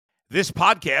This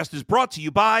podcast is brought to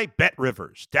you by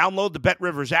BetRivers. Download the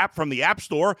BetRivers app from the App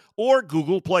Store or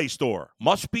Google Play Store.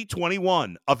 Must be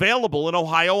 21. Available in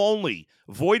Ohio only.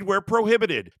 Void where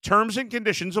prohibited. Terms and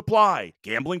conditions apply.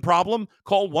 Gambling problem?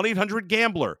 Call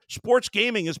 1-800-GAMBLER. Sports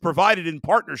gaming is provided in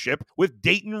partnership with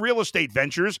Dayton Real Estate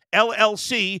Ventures,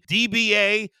 LLC,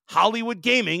 DBA, Hollywood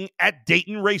Gaming at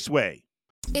Dayton Raceway.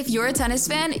 If you're a tennis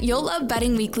fan, you'll love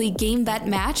Betting Weekly Game Bet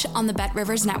Match on the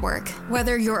BetRivers Network.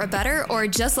 Whether you're a bettor or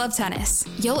just love tennis,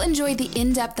 you'll enjoy the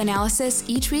in-depth analysis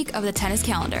each week of the tennis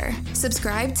calendar.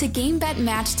 Subscribe to Game Bet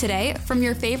Match today from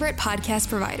your favorite podcast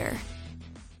provider.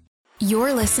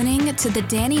 You're listening to the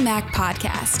Danny Mac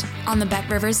Podcast on the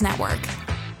BetRivers Network.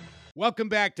 Welcome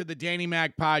back to the Danny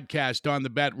Mac Podcast on the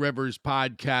BetRivers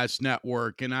Podcast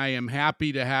Network, and I am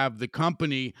happy to have the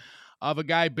company of a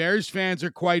guy Bears fans are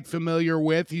quite familiar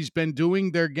with. He's been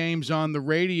doing their games on the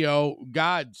radio,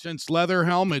 since leather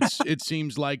helmets, it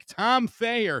seems like. Tom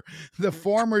Thayer, the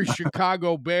former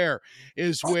Chicago Bear,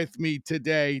 is with me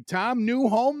today. Tom, new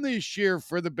home this year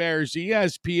for the Bears,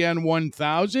 ESPN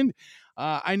 1000.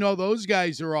 I know those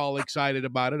guys are all excited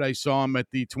about it. I saw them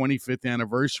at the 25th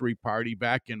anniversary party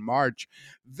back in March.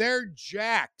 They're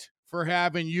jacked for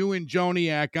having you and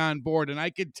Joniak on board, and I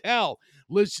could tell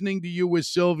listening to you with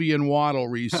Sylvie and Waddle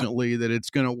recently that it's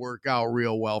going to work out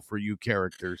real well for you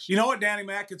characters. You know what, Danny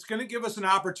Mac? It's going to give us an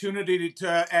opportunity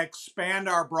to expand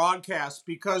our broadcast,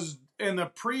 because in the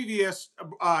previous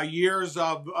years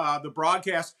of the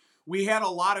broadcast, we had a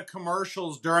lot of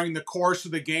commercials during the course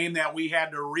of the game that we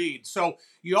had to read. So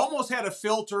you almost had to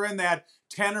filter in that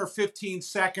 10 or 15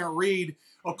 second read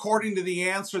according to the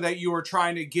answer that you were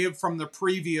trying to give from the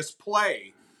previous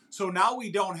play. So now we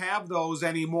don't have those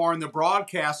anymore in the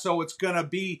broadcast, so it's going to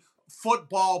be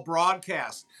football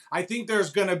broadcast. I think there's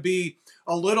going to be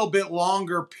a little bit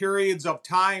longer periods of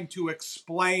time to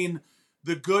explain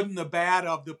the good and the bad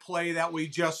of the play that we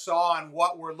just saw and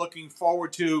what we're looking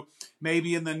forward to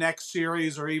maybe in the next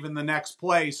series or even the next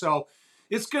play. So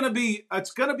it's going to be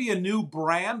a new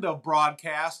brand of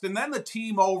broadcast. And then the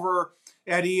team over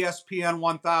at ESPN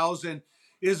 1000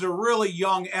 is a really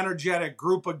young, energetic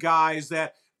group of guys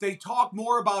that they talk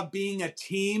more about being a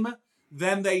team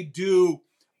than they do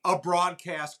a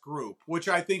broadcast group, which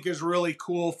I think is really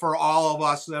cool for all of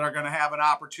us that are going to have an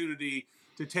opportunity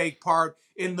to take part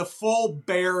in the full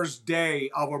Bears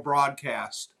day of a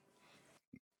broadcast.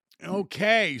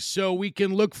 Okay, so we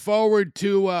can look forward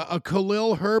to a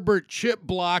Khalil Herbert chip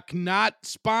block not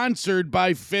sponsored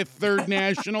by Fifth Third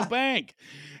National Bank.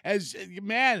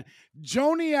 Man,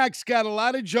 Joniak's got a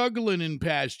lot of juggling in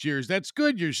past years. That's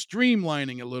good. You're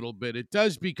streamlining a little bit. It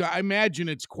does, because I imagine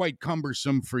it's quite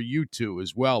cumbersome for you two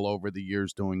as well over the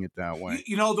years doing it that way.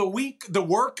 You know, the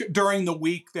work during the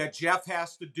week that Jeff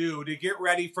has to do to get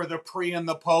ready for the pre and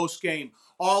the post game,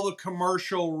 all the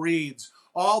commercial reads,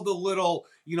 all the little,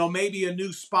 maybe a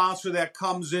new sponsor that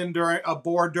comes in during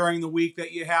the week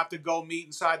that you have to go meet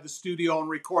inside the studio and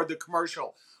record the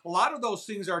commercial. A lot of those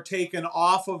things are taken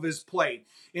off of his plate.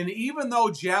 And even though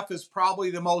Jeff is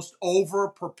probably the most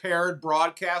over-prepared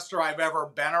broadcaster I've ever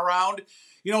been around,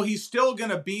 he's still going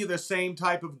to be the same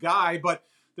type of guy, but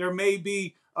there may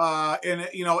be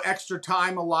extra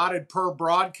time allotted per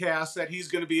broadcast that he's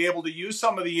going to be able to use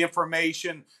some of the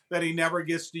information that he never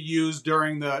gets to use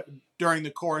during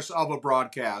the course of a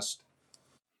broadcast.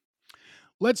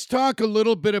 Let's talk a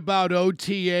little bit about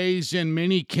OTAs and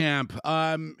minicamp.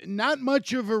 Not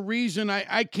much of a reason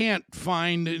I can't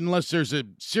find, unless there's a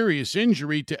serious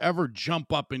injury, to ever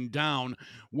jump up and down,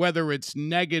 whether it's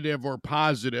negative or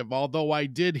positive, although I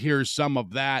did hear some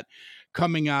of that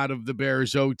coming out of the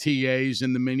Bears OTAs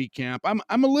and the minicamp.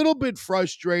 I'm a little bit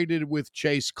frustrated with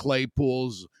Chase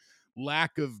Claypool's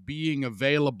lack of being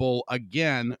available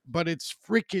again, but it's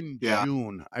freaking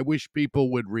June. I wish people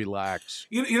would relax.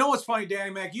 You know what's funny, Danny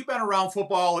Mac? You've been around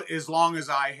football as long as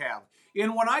I have.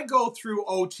 And when I go through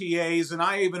OTAs, and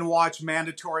I even watch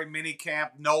mandatory minicamp,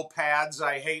 no pads,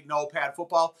 I hate no pad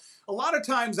football, a lot of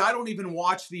times I don't even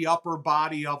watch the upper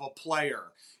body of a player.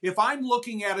 If I'm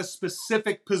looking at a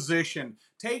specific position,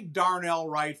 take Darnell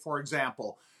Wright, for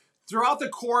example. Throughout the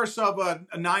course of a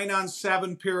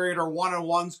 9-on-7 period or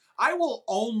 1-on-1s, I will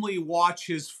only watch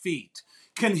his feet.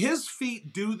 Can his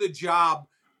feet do the job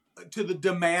to the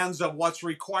demands of what's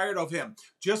required of him?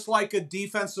 Just like a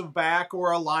defensive back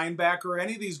or a linebacker or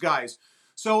any of these guys.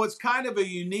 So it's kind of a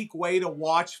unique way to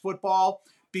watch football,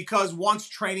 because once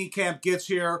training camp gets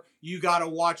here, you got to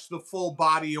watch the full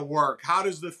body of work. How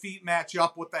does the feet match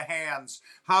up with the hands?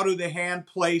 How do the hand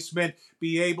placement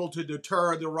be able to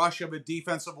deter the rush of a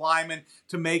defensive lineman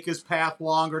to make his path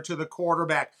longer to the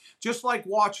quarterback? Just like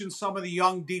watching some of the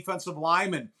young defensive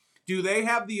linemen, Do they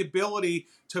have the ability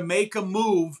to make a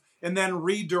move and then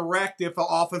redirect if the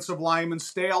offensive lineman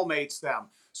stalemates them?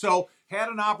 So had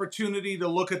an opportunity to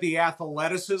look at the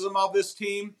athleticism of this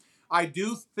team. I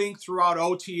do think throughout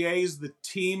OTAs, the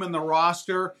team and the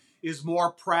roster is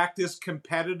more practice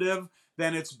competitive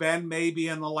than it's been maybe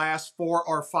in the last 4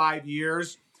 or 5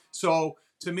 years. So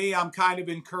to me, I'm kind of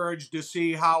encouraged to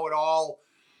see how it all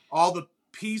the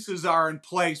pieces are in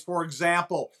place. For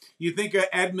example, you think of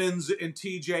Edmonds and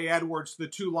TJ Edwards, the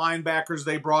two linebackers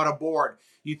they brought aboard.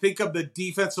 You think of the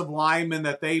defensive linemen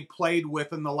that they played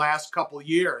with in the last couple of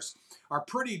years are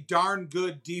pretty darn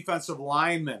good defensive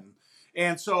linemen.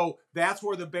 And so that's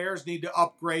where the Bears need to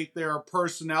upgrade their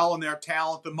personnel and their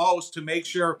talent the most to make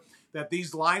sure that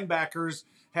these linebackers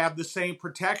have the same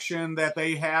protection that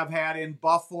they have had in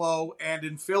Buffalo and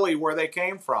in Philly where they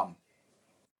came from.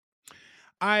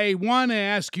 I want to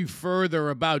ask you further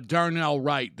about Darnell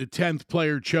Wright, the 10th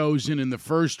player chosen in the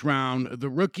first round, the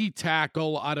rookie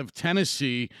tackle out of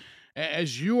Tennessee.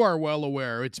 As you are well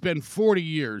aware, it's been 40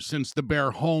 years since the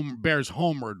Bears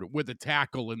homered with a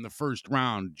tackle in the first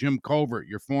round. Jim Covert,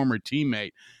 your former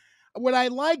teammate. What I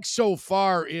like so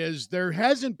far is there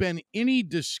hasn't been any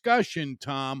discussion,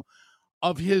 Tom,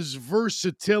 of his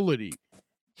versatility.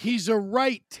 He's a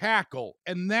right tackle,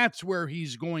 and that's where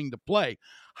he's going to play.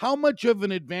 How much of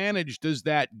an advantage does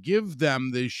that give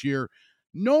them this year,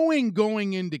 knowing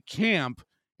going into camp,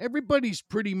 everybody's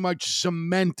pretty much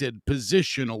cemented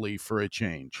positionally for a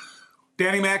change?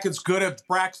 Danny Mac, it's good if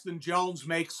Braxton Jones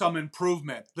makes some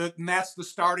improvement. And that's the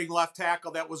starting left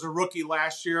tackle that was a rookie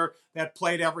last year that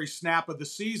played every snap of the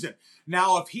season.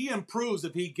 Now, if he improves,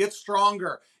 if he gets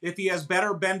stronger, if he has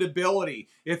better bendability,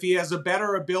 if he has a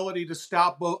better ability to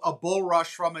stop a bull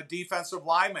rush from a defensive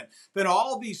lineman, then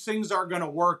all of these things are going to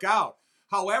work out.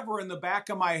 However, in the back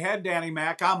of my head, Danny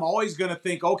Mac, I'm always going to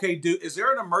think, okay, is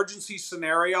there an emergency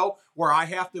scenario where I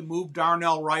have to move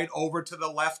Darnell Wright over to the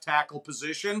left tackle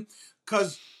position?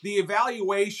 Because the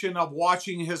evaluation of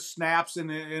watching his snaps in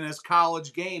his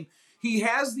college game, he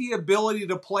has the ability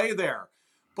to play there.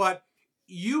 But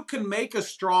you can make a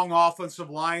strong offensive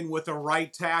line with a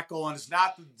right tackle, and it's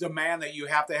not the demand that you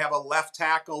have to have a left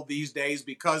tackle these days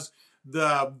because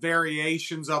the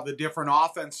variations of the different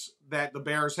offense that the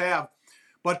Bears have.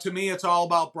 But to me, it's all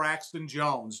about Braxton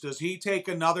Jones. Does he take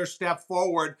another step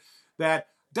forward that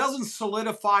doesn't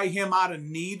solidify him out of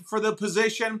need for the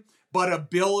position, but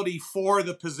ability for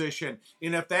the position?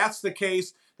 And if that's the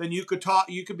case, then you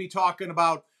could be talking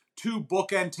about two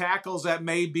bookend tackles that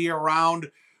may be around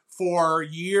for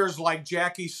years, like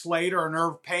Jackie Slater and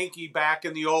Irv Pankey back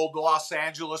in the old Los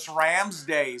Angeles Rams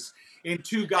days. And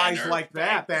two guys like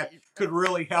that could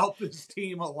really help this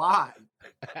team a lot.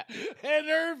 An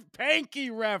Irv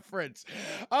Pankey reference.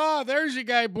 Oh, there's a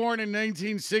guy born in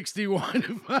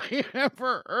 1961, if I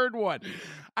ever heard one.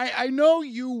 I know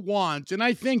you want, and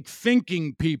I think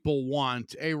thinking people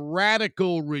want, a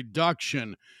radical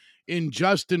reduction in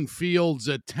Justin Fields'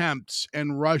 attempts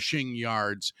and rushing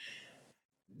yards.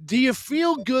 Do you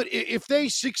feel good if they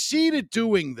succeed at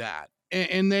doing that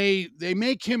and they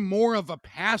make him more of a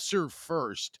passer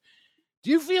first? Do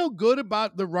you feel good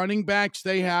about the running backs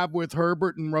they have with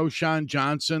Herbert and Roschon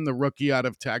Johnson, the rookie out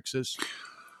of Texas?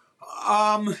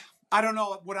 I don't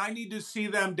know. What I need to see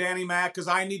them, Danny Mac, is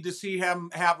I need to see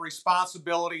him have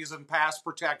responsibilities in pass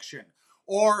protection.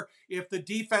 Or if the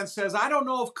defense says, I don't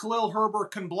know if Khalil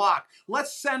Herbert can block,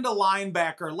 let's send a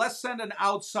linebacker. Let's send an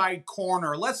outside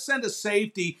corner. Let's send a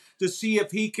safety to see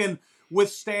if he can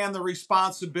withstand the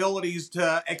responsibilities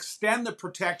to extend the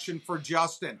protection for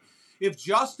Justin. If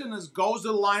Justin goes to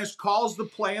the line, calls the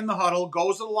play in the huddle,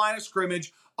 goes to the line of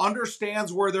scrimmage,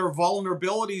 understands where their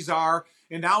vulnerabilities are,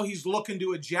 and now he's looking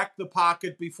to eject the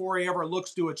pocket before he ever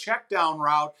looks to a check down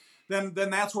route, then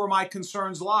that's where my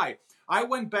concerns lie. I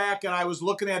went back and I was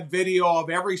looking at video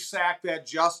of every sack that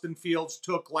Justin Fields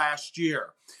took last year.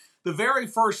 The very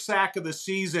first sack of the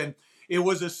season, it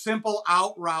was a simple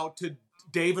out route to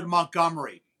David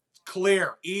Montgomery.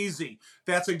 Clear, easy.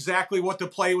 That's exactly what the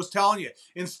play was telling you.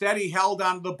 Instead, he held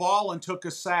onto the ball and took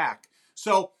a sack.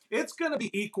 So it's going to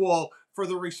be equal for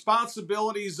the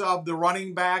responsibilities of the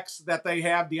running backs that they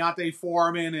have, Deontay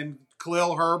Foreman and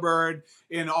Khalil Herbert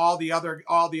and all the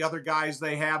other guys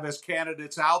they have as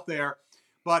candidates out there.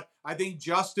 But I think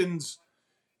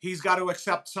he's got to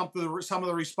accept some of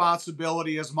the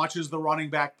responsibility as much as the running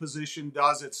back position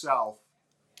does itself.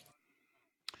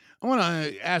 I want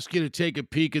to ask you to take a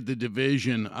peek at the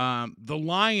division. The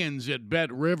Lions at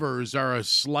Bet Rivers are a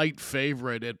slight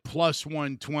favorite at plus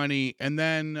 120, and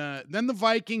then the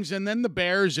Vikings, and then the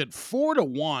Bears at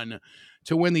 4-1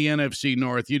 to win the NFC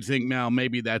North. You'd think now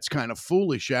maybe that's kind of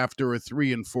foolish after a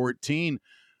 3-14.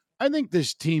 I think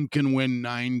this team can win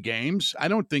 9 games. I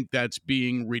don't think that's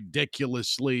being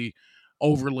ridiculously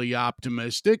overly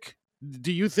optimistic.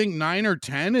 Do you think 9 or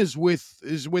 10 is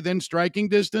within striking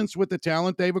distance with the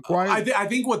talent they've acquired? I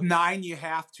think with 9 you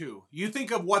have to. You think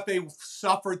of what they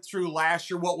suffered through last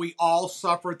year, what we all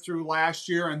suffered through last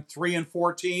year in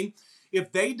 3-14.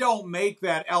 If they don't make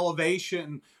that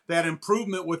elevation, that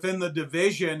improvement within the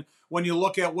division, when you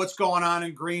look at what's going on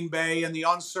in Green Bay and the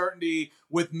uncertainty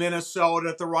with Minnesota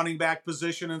at the running back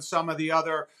position and some of the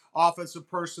other offensive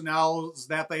personnel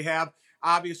that they have,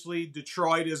 obviously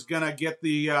Detroit is going to get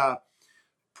the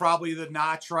probably the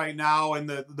notch right now and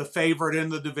the favorite in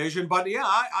the division. But yeah,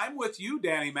 I'm with you,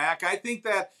 Danny Mac. I think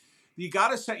that you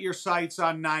got to set your sights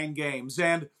on 9 games.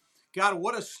 And God,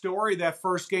 what a story that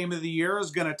first game of the year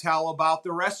is going to tell about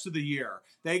the rest of the year.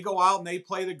 They go out and they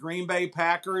play the Green Bay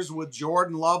Packers with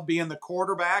Jordan Love being the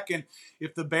quarterback. And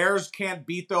if the Bears can't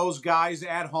beat those guys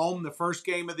at home the first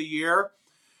game of the year,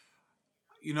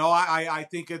 you know, I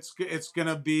think it's going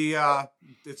to be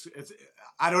it's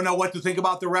I don't know what to think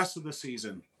about the rest of the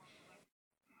season.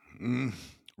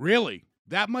 Really?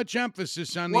 That much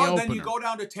emphasis on the opener? Well, then you go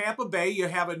down to Tampa Bay. You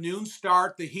have a noon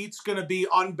start. The heat's going to be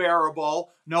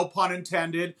unbearable, no pun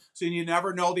intended. So you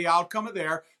never know the outcome of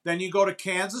there. Then you go to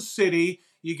Kansas City.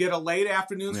 You get a late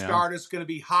afternoon start. It's going to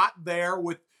be hot there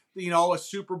with, you know, a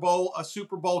Super Bowl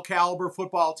caliber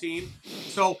football team.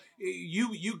 So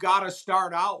you got to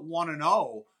start out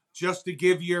 1-0 just to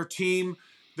give your team,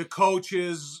 the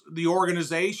coaches, the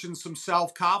organization some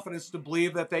self-confidence to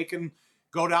believe that they can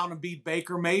go down and beat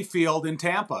Baker Mayfield in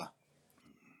Tampa.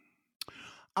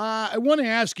 I want to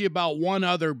ask you about one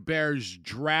other Bears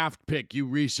draft pick you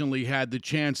recently had the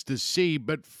chance to see.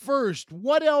 But first,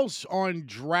 what else on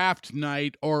draft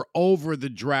night or over the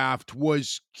draft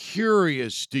was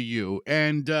curious to you?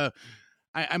 And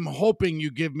I'm hoping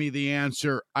you give me the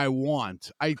answer I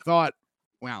want. I thought,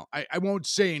 well, I won't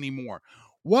say anymore.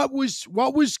 What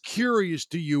was curious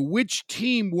to you? Which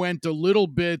team went a little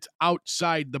bit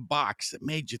outside the box that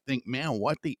made you think, man,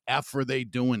 what the F are they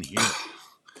doing here?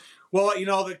 Well, you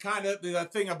know, the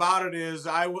thing about it is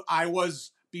I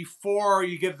was, before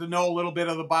you get to know a little bit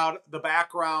about the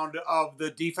background of the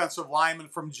defensive lineman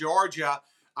from Georgia,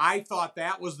 I thought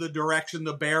that was the direction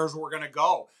the Bears were going to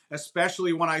go,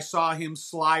 especially when I saw him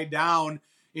slide down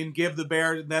and give the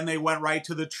Bears. Then they went right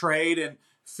to the trade, and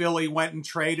Philly went and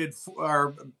traded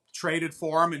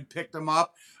for him and picked him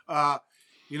up.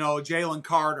 You know, Jalen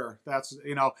Carter. That's,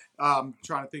 you know,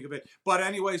 trying to think of it. But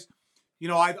anyways, you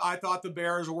know, I thought the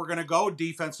Bears were going to go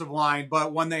defensive line,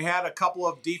 but when they had a couple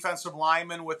of defensive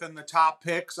linemen within the top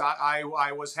picks,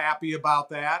 I was happy about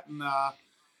that. And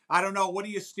I don't know, what are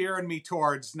you steering me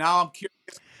towards? Now I'm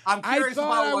curious. I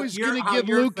thought I was going to give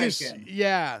Lucas,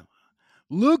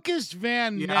 Lucas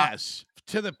Van Ness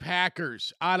to the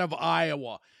Packers out of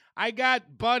Iowa. I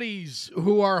got buddies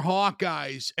who are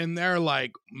Hawkeyes, and they're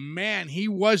like, man, he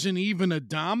wasn't even a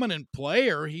dominant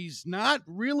player. He's not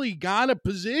really got a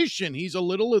position. He's a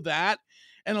little of that,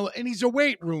 and he's a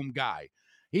weight room guy.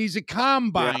 He's a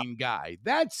combine guy.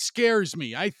 That scares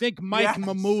me. I think Mike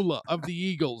Mamula of the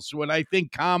Eagles when I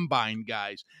think combine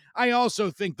guys. I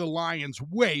also think the Lions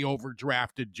way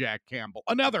overdrafted Jack Campbell,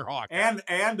 another Hawkeye.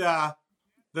 And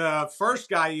the first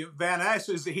guy, Van Ness,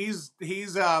 he's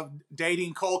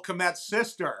dating Cole Kmet's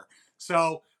sister.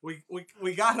 So we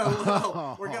got a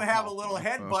little. We're gonna have a little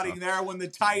headbutting there when the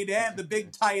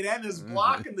big tight end, is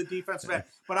blocking the defensive end.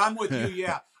 But I'm with you.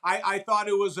 Yeah, I thought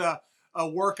it was a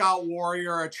workout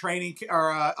warrior, a training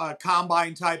or a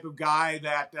combine type of guy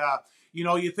that you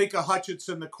know, you think of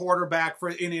Hutchinson, the quarterback for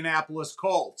Indianapolis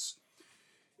Colts.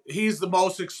 He's the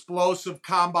most explosive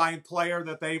combine player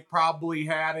that they've probably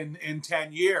had in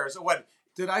 10 years. What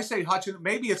did I say? Hutchinson?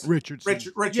 Maybe it's Richardson.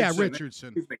 Richardson. Yeah,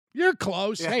 Richardson. You're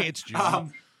close. Yeah. Hey, it's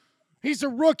June. He's a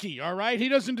rookie, all right? He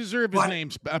doesn't deserve his name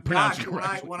pronounced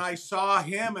correctly. When I saw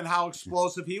him and how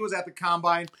explosive he was at the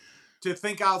combine, to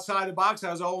think outside the box,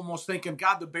 I was almost thinking,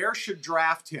 God, the Bears should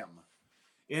draft him.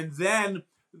 And then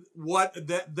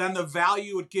then the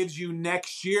value it gives you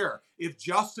next year. If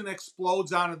Justin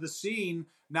explodes onto the scene,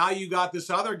 now you got this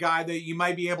other guy that you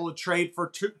might be able to trade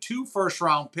for two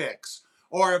first-round picks.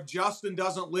 Or if Justin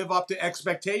doesn't live up to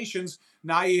expectations,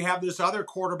 now you have this other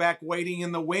quarterback waiting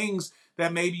in the wings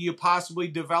that maybe you possibly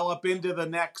develop into the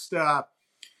next, an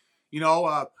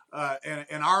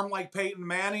arm like Peyton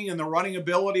Manning and the running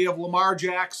ability of Lamar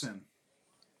Jackson.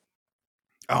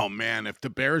 Oh, man, if the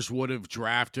Bears would have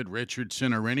drafted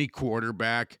Richardson or any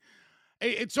quarterback,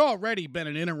 it's already been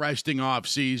an interesting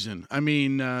offseason. I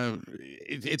mean,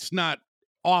 it's not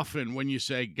often when you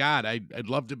say, God, I'd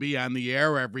love to be on the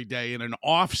air every day in an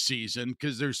off season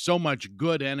because there's so much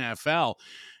good NFL.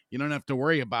 you don't have to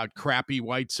worry about crappy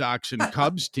White Sox and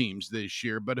Cubs teams this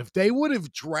year. But if they would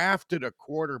have drafted a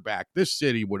quarterback, this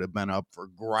city would have been up for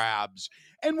grabs.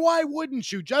 And why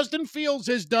wouldn't you? Justin Fields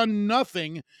has done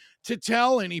nothing to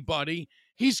tell anybody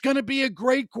he's going to be a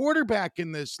great quarterback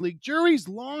in this league. Jury's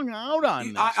long out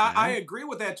on this. I agree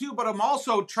with that too, but I'm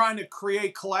also trying to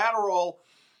create collateral,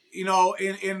 you know, for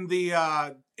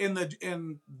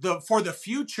the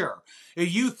future.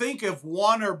 If you think if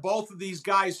one or both of these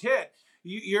guys hit,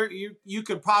 you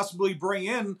could possibly bring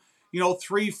in, you know,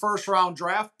 3 first-round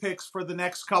draft picks for the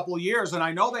next couple of years. And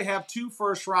I know they have 2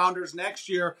 first-rounders next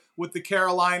year with the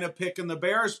Carolina pick and the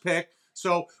Bears pick.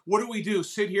 So what do?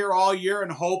 Sit here all year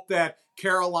and hope that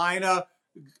Carolina,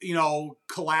 you know,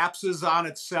 collapses on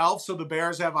itself so the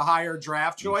Bears have a higher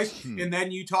draft choice? And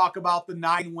then you talk about the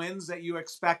 9 wins that you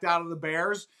expect out of the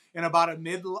Bears and about a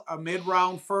mid-level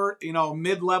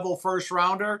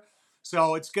first-rounder.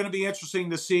 So it's going to be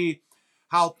interesting to see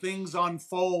how things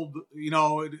unfold, you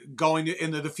know, going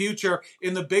into the future.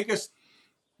 In the biggest,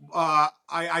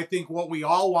 I think what we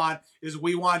all want is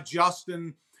we want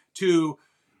Justin to,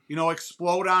 you know,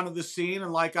 explode onto the scene.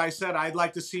 And like I said, I'd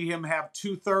like to see him have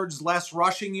 2/3 less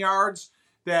rushing yards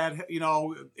that, you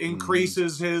know,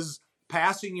 increases his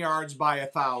passing yards by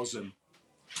 1,000.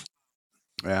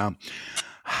 Yeah.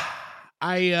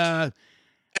 I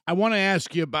want to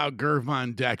ask you about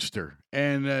Gervon Dexter.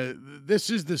 And this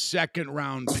is the 2nd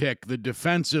round pick, the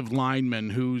defensive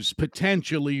lineman who's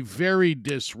potentially very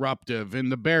disruptive.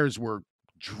 And the Bears were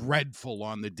dreadful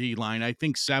on the D-line. I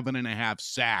think 7.5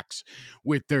 sacks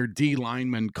with their D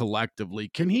linemen collectively.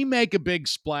 Can he make a big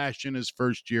splash in his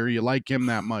first year? You like him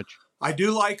that much? I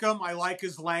do like him. I like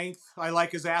his length. I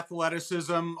like his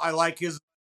athleticism. I like his...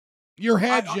 You're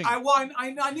hedging.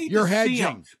 I need to see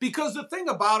him. Because the thing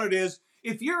about it is,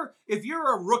 if you're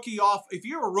a rookie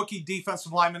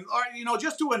defensive lineman, or, you know,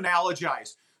 just to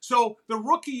analogize. So the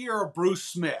rookie year of Bruce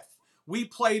Smith, we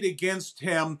played against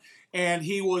him, and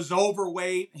he was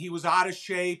overweight, he was out of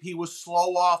shape, he was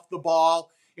slow off the ball,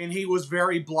 and he was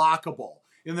very blockable.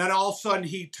 And then all of a sudden,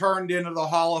 he turned into the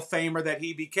Hall of Famer that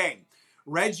he became.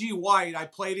 Reggie White, I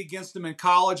played against him in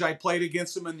college, I played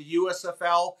against him in the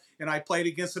USFL, and I played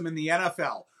against him in the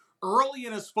NFL. Early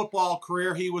in his football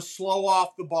career, he was slow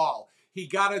off the ball. He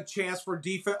got a chance for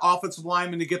offensive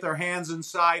linemen to get their hands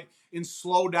inside and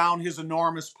slow down his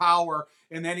enormous power,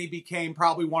 and then he became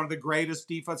probably one of the greatest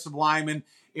defensive linemen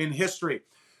in history.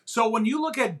 So when you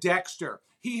look at Dexter,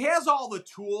 he has all the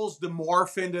tools to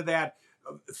morph into that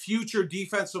future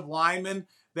defensive lineman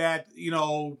that, you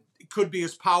know, could be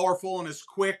as powerful and as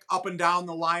quick up and down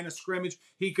the line of scrimmage.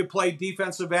 He could play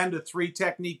defensive end, a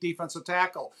 3-technique defensive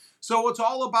tackle. So it's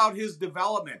all about his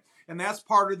development. And that's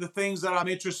part of the things that I'm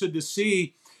interested to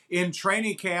see in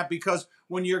training camp, because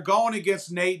when you're going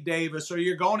against Nate Davis, or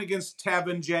you're going against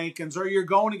Tevin Jenkins, or you're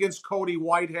going against Cody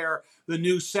Whitehair, the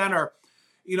new center,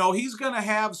 you know, he's going to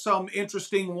have some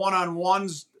interesting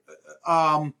one-on-ones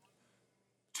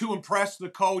to impress the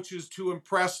coaches, to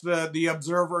impress the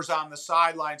observers on the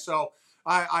sideline. So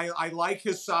I like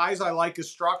his size. I like his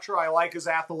structure. I like his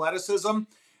athleticism.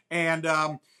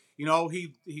 And, you know,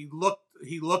 he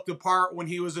looked the part when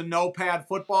he was in no-pad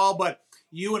football, but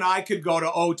you and I could go to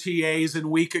OTAs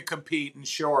and we could compete in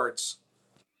shorts.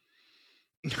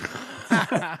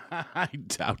 I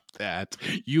doubt that.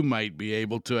 You might be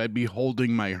able to. I'd be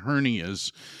holding my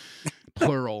hernias,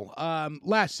 plural.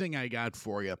 Last thing I got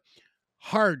for you.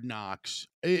 Hard Knocks.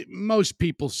 Most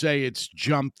people say it's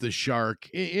jumped the shark.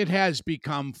 It has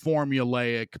become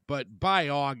formulaic, but by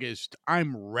August,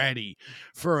 I'm ready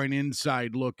for an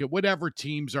inside look at whatever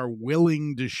teams are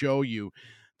willing to show you.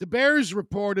 The Bears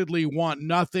reportedly want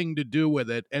nothing to do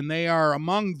with it, and they are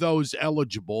among those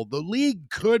eligible. The league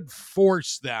could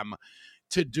force them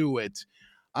to do it.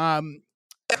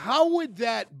 How would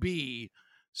that be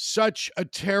such a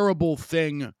terrible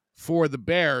thing for the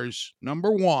Bears,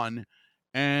 number one?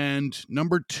 And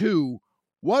number two,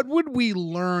 what would we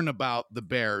learn about the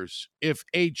Bears if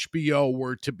HBO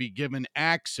were to be given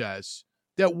access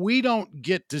that we don't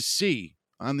get to see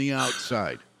on the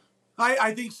outside?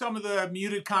 I think some of the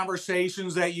muted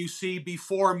conversations that you see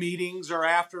before meetings or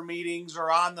after meetings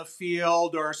or on the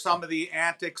field, or some of the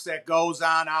antics that goes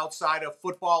on outside of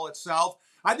football itself,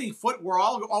 I think we're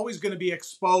always going to be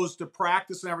exposed to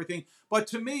practice and everything. But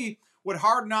to me, would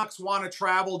Hard Knocks want to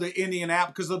travel to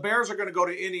Indianapolis? Because the Bears are going to go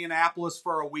to Indianapolis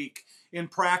for a week in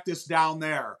practice down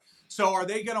there. So are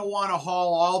they going to want to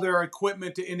haul all their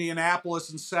equipment to Indianapolis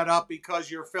and set up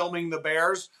because you're filming the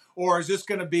Bears? Or is this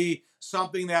going to be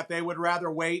something that they would rather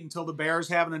wait until the Bears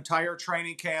have an entire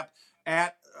training camp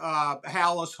at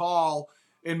Hallis Hall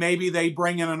and maybe they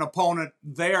bring in an opponent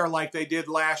there like they did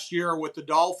last year with the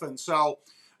Dolphins. So,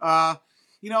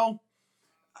 you know,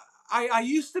 I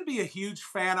used to be a huge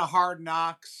fan of Hard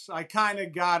Knocks. I kind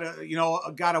of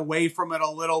got away from it a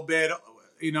little bit,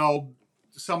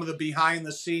 some of the behind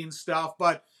the scenes stuff,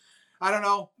 but I don't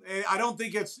know. I don't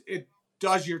think it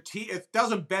does your team. It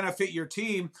doesn't benefit your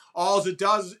team. All it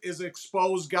does is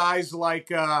expose guys like,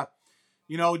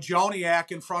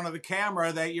 Joniak in front of the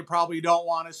camera that you probably don't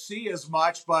want to see as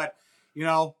much. But,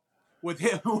 with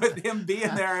him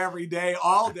being there every day,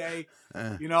 all day,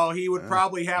 he would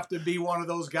probably have to be one of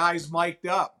those guys mic'd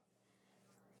up.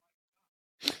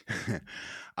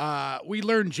 We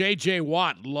learned J.J.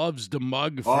 Watt loves to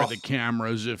mug for the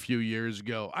cameras a few years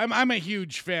ago. I'm a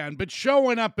huge fan, but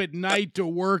showing up at night to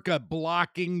work a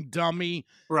blocking dummy,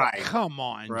 right? Come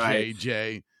on, right.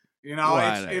 J.J.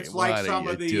 It's like some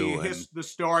of the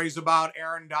stories about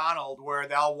Aaron Donald, where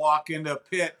they'll walk into a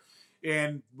pit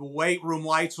and the weight room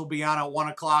lights will be on at 1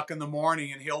 o'clock in the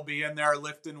morning, and he'll be in there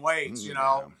lifting weights.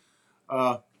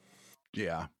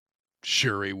 Yeah,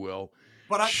 sure he will.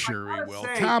 But sure he will.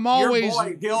 Say, Tom always, your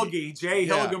boy Hilge, Jay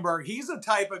Hilgenberg, he's the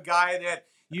type of guy that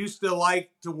used to like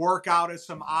to work out at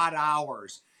some odd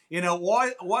hours. It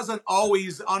wasn't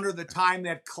always under the time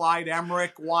that Clyde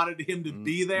Emmerich wanted him to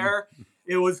be there.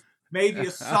 It was maybe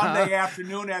a Sunday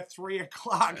afternoon at 3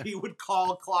 o'clock. He would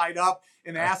call Clyde up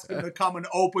and ask him to come and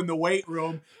open the weight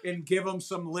room and give him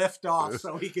some lift off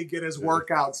so he could get his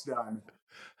workouts done.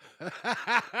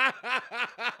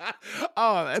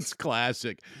 Oh, that's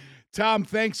classic. Tom,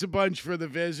 thanks a bunch for the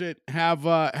visit. Have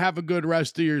a good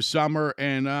rest of your summer,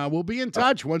 and we'll be in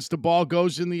touch once the ball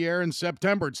goes in the air in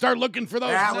September. And start looking for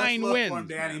those 9 wins. For him,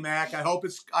 Danny Mac. I hope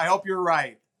you're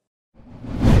right.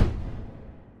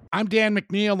 I'm Dan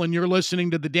McNeil, and you're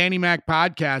listening to the Danny Mac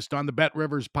Podcast on the Bet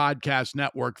Rivers Podcast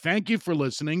Network. Thank you for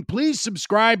listening. Please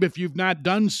subscribe if you've not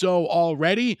done so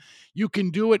already. You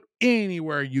can do it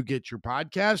anywhere you get your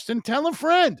podcast, and tell a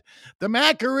friend. The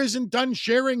Macker isn't done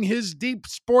sharing his deep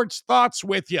sports thoughts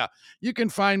with you. You can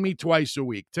find me twice a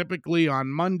week. Typically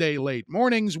on Monday late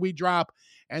mornings we drop,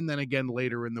 and then again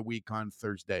later in the week on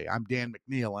Thursday. I'm Dan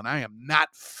McNeil, and I am not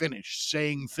finished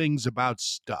saying things about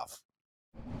stuff.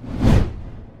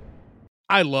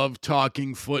 I love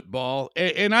talking football,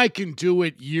 and I can do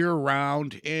it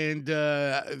year-round, and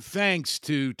thanks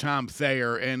to Tom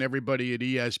Thayer and everybody at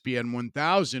ESPN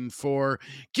 1000 for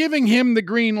giving him the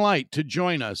green light to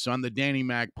join us on the Danny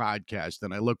Mac Podcast,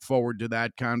 and I look forward to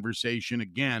that conversation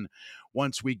again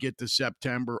once we get to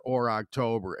September or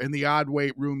October, and the odd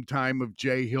weight room time of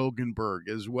Jay Hilgenberg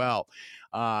as well,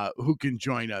 who can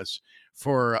join us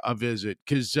for a visit,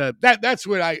 because that's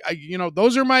what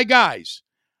those are my guys.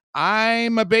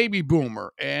 I'm a baby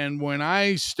boomer, and when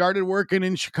I started working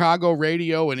in Chicago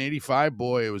radio in 85,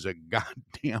 boy, it was a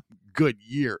goddamn good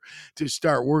year to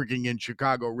start working in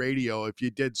Chicago radio if you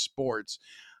did sports.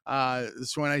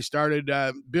 That's when I started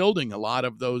building a lot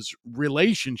of those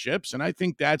relationships, and I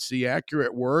think that's the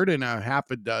accurate word in a half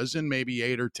a dozen, maybe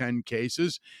 8 or 10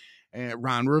 cases.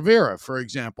 Ron Rivera, for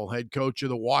example, head coach of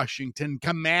the Washington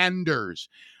Commanders,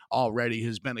 already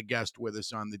has been a guest with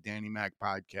us on the Danny Mac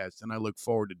Podcast, and I look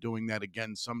forward to doing that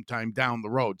again sometime down the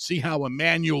road. See how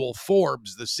Emmanuel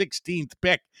Forbes, the 16th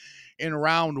pick in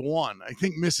round 1, I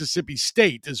think Mississippi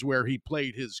State is where he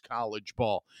played his college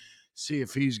ball. See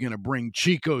if he's going to bring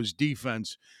Chico's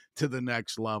defense to the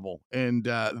next level. And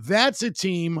that's a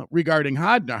team regarding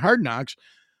Hard Knocks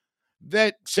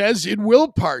that says it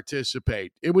will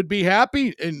participate. It would be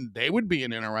happy, and they would be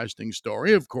an interesting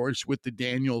story, of course, with the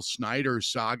Daniel Snyder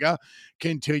saga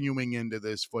continuing into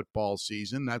this football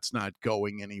season. That's not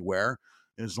going anywhere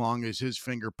as long as his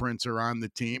fingerprints are on the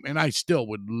team. And I still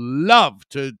would love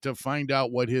to find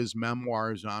out what his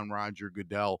memoirs on Roger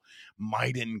Goodell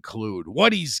might include.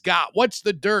 What he's got. What's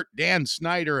the dirt Dan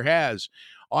Snyder has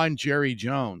on Jerry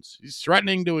Jones? He's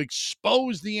threatening to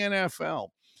expose the NFL.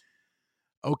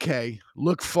 Okay,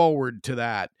 look forward to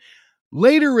that.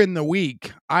 Later in the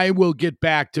week, I will get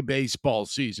back to baseball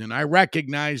season. I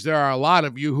recognize there are a lot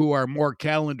of you who are more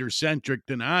calendar-centric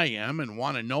than I am and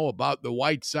want to know about the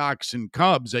White Sox and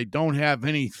Cubs. I don't have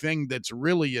anything that's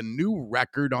really a new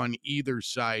record on either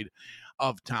side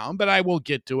of town, but I will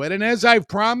get to it. And as I've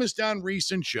promised on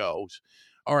recent shows,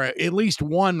 or at least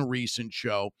one recent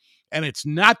show, and it's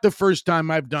not the first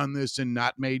time I've done this and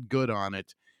not made good on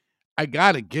it, I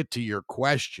got to get to your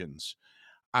questions.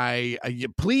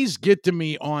 Please get to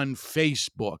me on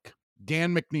Facebook,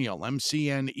 Dan McNeil,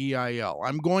 McNeil.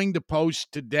 I'm going to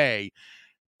post today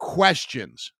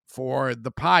questions for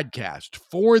the podcast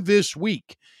for this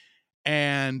week.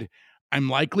 And I'm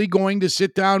likely going to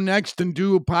sit down next and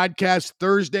do a podcast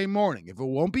Thursday morning. If it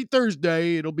won't be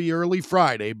Thursday, it'll be early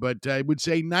Friday, but I would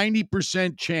say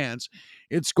 90% chance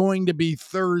it's going to be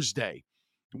Thursday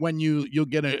when you'll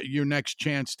get your next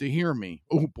chance to hear me.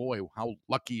 Oh boy, how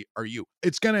lucky are you?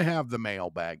 It's going to have the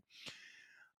mailbag.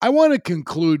 I want to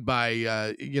conclude by,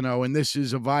 and this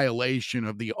is a violation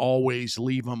of the always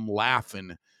leave them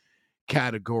laughing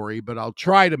category, but I'll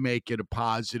try to make it a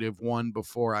positive one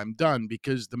before I'm done,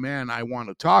 because the man I want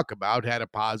to talk about had a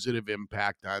positive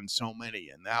impact on so many,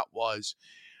 and that was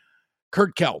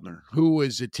Kurt Keltner, who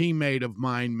was a teammate of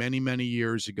mine many, many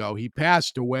years ago. He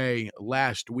passed away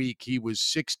last week. He was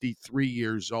 63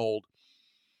 years old.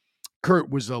 Kurt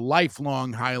was a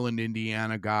lifelong Highland,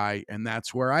 Indiana guy, and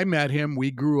that's where I met him.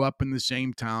 We grew up in the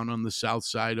same town on the south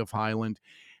side of Highland,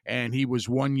 and he was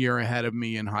 1 year ahead of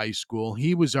me in high school.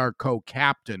 He was our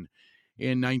co-captain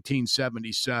in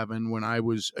 1977 when I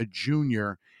was a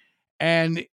junior.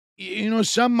 And,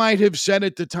 some might have said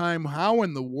at the time, how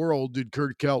in the world did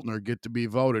Kurt Keltner get to be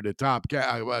voted a top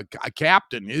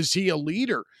captain? Is he a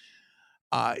leader?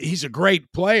 He's a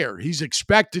great player. He's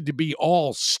expected to be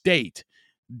all state.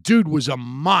 Dude was a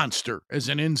monster as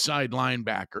an inside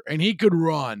linebacker, and he could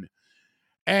run,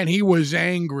 and he was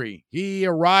angry. He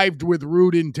arrived with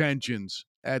rude intentions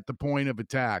at the point of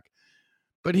attack,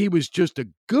 but he was just a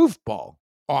goofball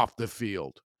off the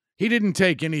field. He didn't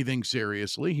take anything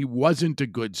seriously. He wasn't a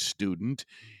good student.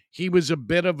 He was a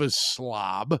bit of a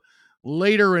slob.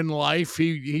 Later in life,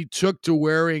 he took to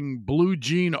wearing blue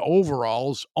jean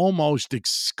overalls almost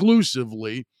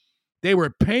exclusively. They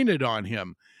were painted on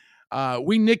him.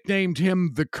 We nicknamed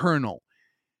him the Colonel,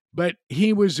 but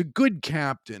he was a good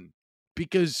captain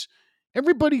because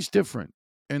everybody's different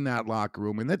in that locker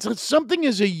room. And that's something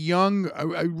as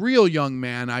a real young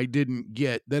man I didn't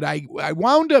get, that I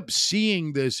wound up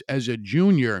seeing this as a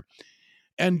junior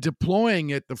and deploying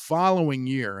it the following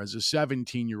year as a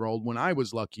 17-year-old when I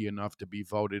was lucky enough to be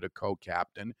voted a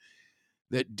co-captain,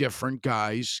 that different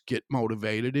guys get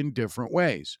motivated in different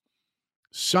ways.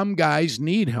 Some guys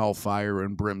need hellfire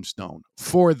and brimstone.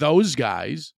 For those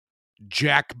guys,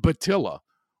 Jack Batilla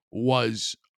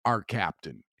was our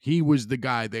captain. He was the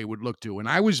guy they would look to. And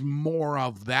I was more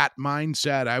of that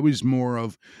mindset. I was more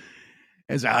of,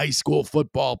 as a high school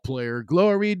football player,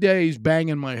 glory days,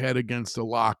 banging my head against the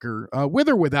locker, with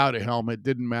or without a helmet,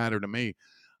 didn't matter to me,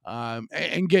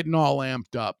 and getting all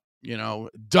amped up.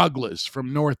 Douglas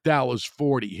from North Dallas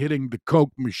 40 hitting the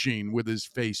Coke machine with his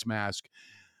face mask.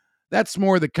 That's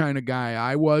more the kind of guy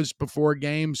I was before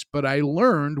games, but I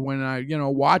learned when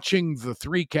watching the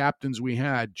three captains we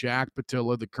had, Jack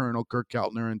Batilla, the Colonel, Kurt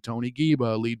Keltner, and Tony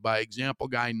Giba, a lead by example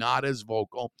guy, not as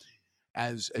vocal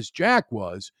as Jack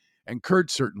was, and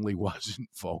Kurt certainly wasn't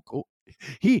vocal.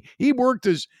 He worked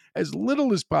as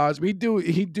little as possible. He'd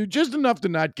do just enough to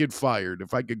not get fired,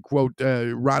 if I could quote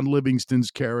Ron Livingston's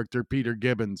character, Peter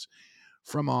Gibbons,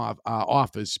 from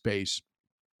Office Space.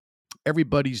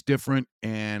 Everybody's different,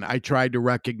 and I tried to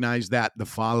recognize that the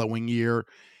following year,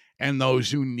 and those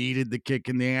who needed the kick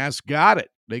in the ass got it.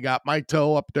 They got my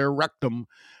toe up their rectum,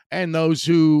 and those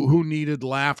who needed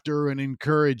laughter and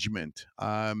encouragement,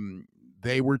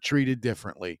 they were treated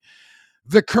differently.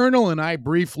 The Colonel and I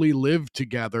briefly lived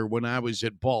together when I was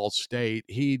at Ball State.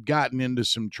 He'd gotten into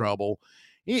some trouble.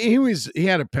 He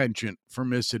had a penchant for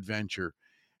misadventure.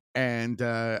 And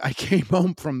I came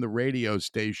home from the radio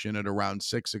station at around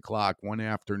 6:00 one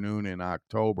afternoon in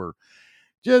October.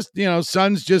 Just,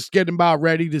 sun's just getting about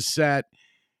ready to set.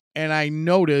 And I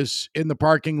notice in the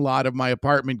parking lot of my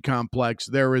apartment complex,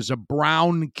 there is a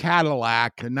brown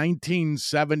Cadillac, a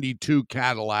 1972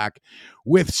 Cadillac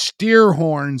with steer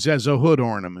horns as a hood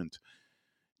ornament.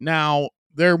 Now,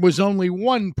 there was only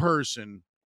one person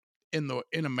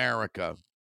in America,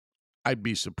 I'd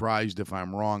be surprised if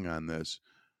I'm wrong on this,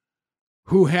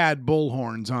 who had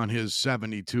bullhorns on his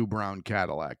 72 brown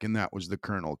Cadillac, and that was the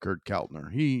Colonel, Kurt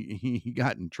Keltner. He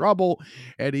got in trouble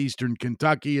at Eastern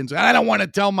Kentucky and said, I don't want to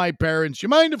tell my parents. You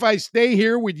mind if I stay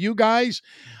here with you guys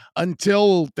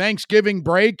until Thanksgiving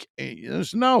break? He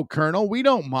says, no, Colonel, we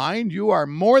don't mind. You are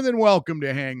more than welcome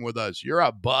to hang with us. You're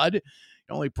a bud.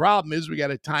 The only problem is we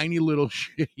got a tiny little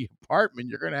shitty apartment.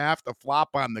 You're going to have to flop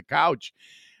on the couch.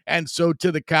 And so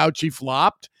to the couch he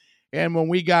flopped. And when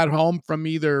we got home from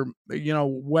either,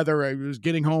 whether I was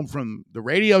getting home from the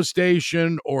radio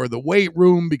station or the weight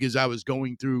room, because I was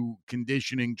going through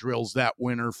conditioning drills that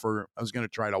winter I was going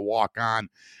to try to walk on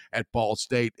at Ball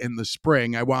State in the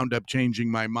spring, I wound up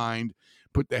changing my mind,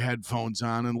 put the headphones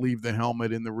on and leave the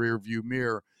helmet in the rearview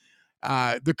mirror.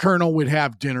 The Colonel would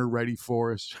have dinner ready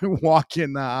for us, walk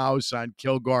in the house on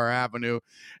Kilgore Avenue,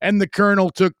 and the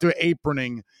Colonel took to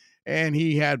aproning and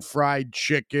he had fried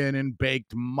chicken and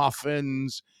baked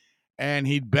muffins, and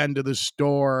he'd been to the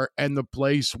store, and the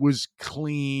place was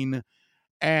clean,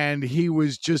 and he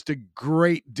was just a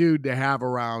great dude to have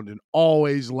around and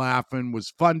always laughing.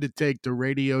 Was fun to take to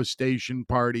radio station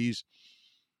parties.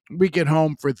 We get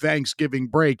home for Thanksgiving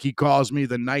break. He calls me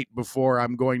the night before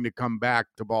I'm going to come back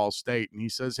to Ball State, and he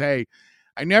says, "Hey,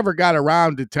 I never got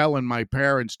around to telling my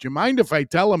parents. Do you mind if I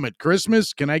tell them at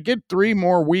Christmas? Can I get 4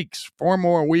 more weeks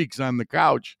on the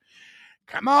couch?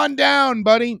 Come on down,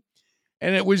 buddy."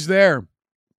 And it was there.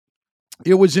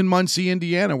 It was in Muncie,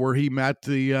 Indiana, where he met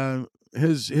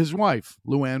his wife,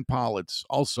 Luann Politz,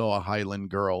 also a Highland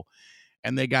girl,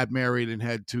 and they got married and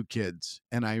had 2 kids.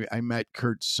 And I met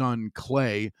Kurt's son,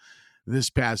 Clay, this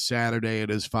past Saturday at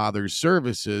his father's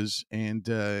services, and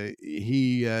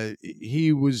he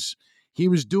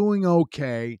was doing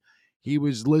okay. He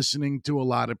was listening to a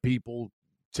lot of people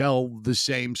tell the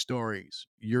same stories.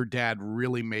 Your dad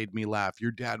really made me laugh.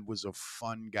 Your dad was a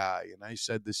fun guy. And I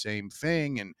said the same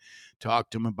thing and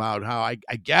talked to him about how I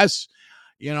guess,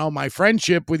 my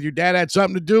friendship with your dad had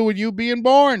something to do with you being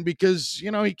born, because,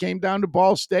 he came down to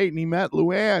Ball State and he met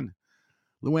Luann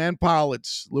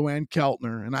Politz, Luann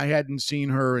Keltner, and I hadn't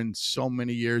seen her in so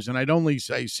many years. And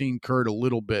I've seen Kurt a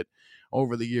little bit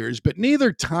over the years, but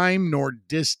neither time nor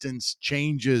distance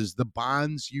changes the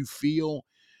bonds you feel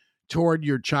toward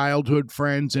your childhood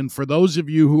friends. And for those of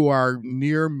you who are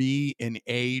near me in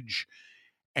age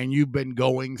and you've been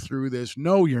going through this,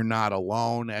 no, you're not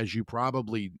alone. As you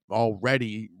probably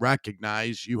already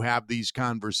recognize, you have these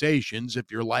conversations.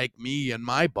 If you're like me and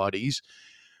my buddies,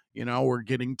 we're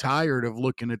getting tired of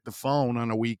looking at the phone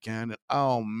on a weekend.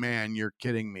 Oh man, you're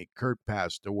kidding me. Kurt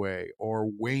passed away.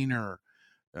 Or Wayner,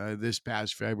 this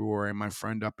past February, my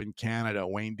friend up in Canada,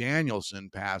 Wayne Danielson,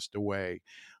 passed away.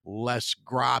 Les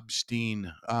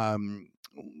Grobstein,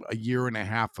 a year and a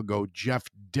half ago. Jeff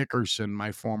Dickerson,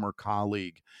 my former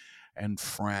colleague and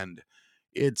friend.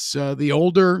 It's the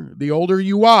older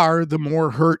you are, the more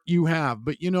hurt you have.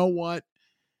 But you know what?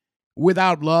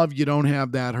 Without love, you don't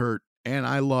have that hurt. And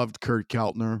I loved Kurt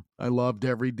Keltner. I loved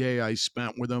every day I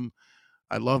spent with him.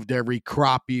 I loved every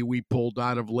crappie we pulled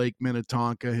out of Lake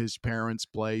Minnetonka, his parents'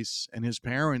 place, and his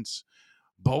parents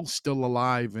both still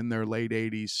alive in their late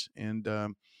 80s. And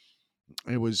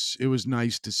it was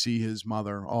nice to see his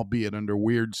mother, albeit under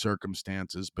weird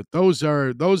circumstances. But those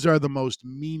are the most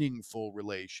meaningful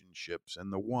relationships,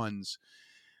 and the ones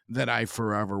that I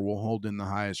forever will hold in the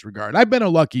highest regard. I've been a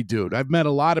lucky dude. I've met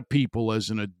a lot of people as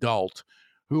an adult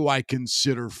who I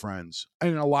consider friends,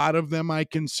 and a lot of them I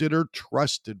consider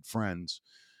trusted friends.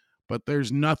 But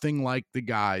there's nothing like the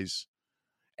guys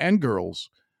and girls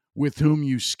with whom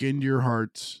you skinned your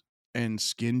hearts and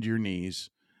skinned your knees.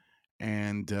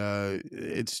 And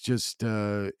it's just,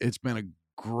 it's been a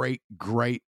great,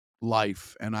 great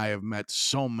life. And I have met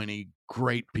so many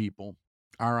great people.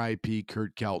 R.I.P.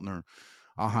 Kurt Keltner,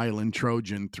 a Highland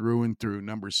Trojan through and through.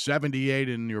 Number 78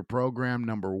 in your program,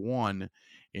 number 1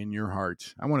 in your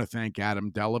heart. I want to thank Adam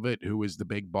Delavitt, who is the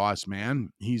big boss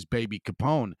man. He's Baby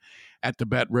Capone at the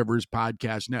Bet Rivers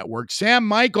Podcast Network. Sam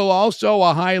Michael, also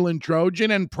a Highland Trojan,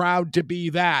 and proud to be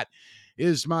that,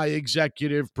 is my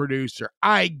executive producer.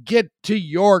 I get to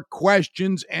your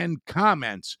questions and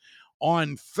comments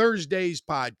on Thursday's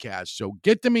podcast. So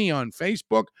get to me on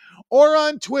Facebook or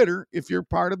on Twitter if you're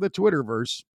part of the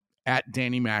Twitterverse at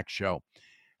Danny Mac Show.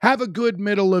 Have a good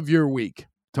middle of your week.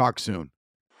 Talk soon.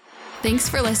 Thanks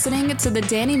for listening to the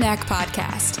Danny Mac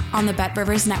Podcast on the Bet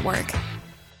Rivers Network.